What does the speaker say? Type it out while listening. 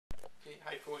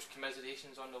Hi coach,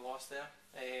 commiserations on the loss there.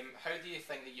 How do you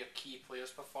think that your key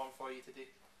players performed for you today?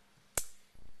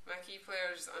 My key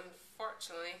players,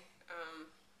 unfortunately,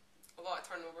 a lot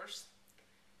of turnovers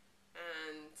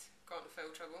and got into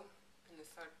foul trouble in the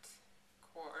third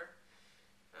quarter.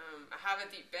 I have a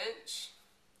deep bench,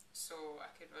 so I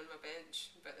could run my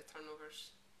bench, but the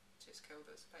turnovers just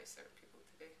killed us by certain people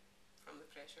today from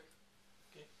the pressure.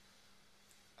 Okay.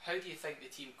 How do you think the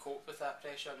team coped with that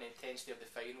pressure and the intensity of the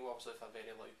final, obviously with a very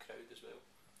loud crowd as well?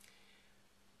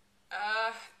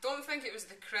 Don't think it was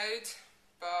the crowd,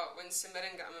 but when St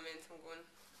Mirren got a momentum going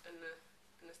in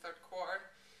the third quarter,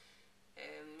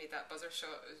 made that buzzer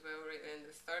shot as well right at the end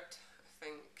of the third, I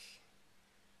think,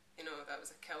 that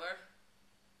was a killer.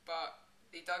 But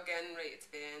they dug in right to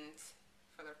the end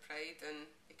for their pride and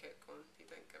they kept going, they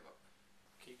didn't give up.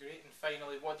 Okay, great. And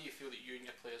finally, what do you feel that you and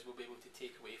your players will be able to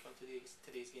take away from today's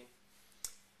game?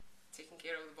 Taking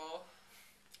care of the ball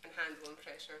and handling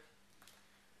pressure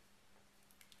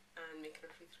and making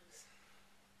our free throws.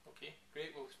 Okay,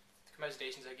 great. Well,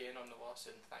 commiserations again on the loss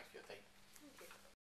and thanks for your time. Thank you.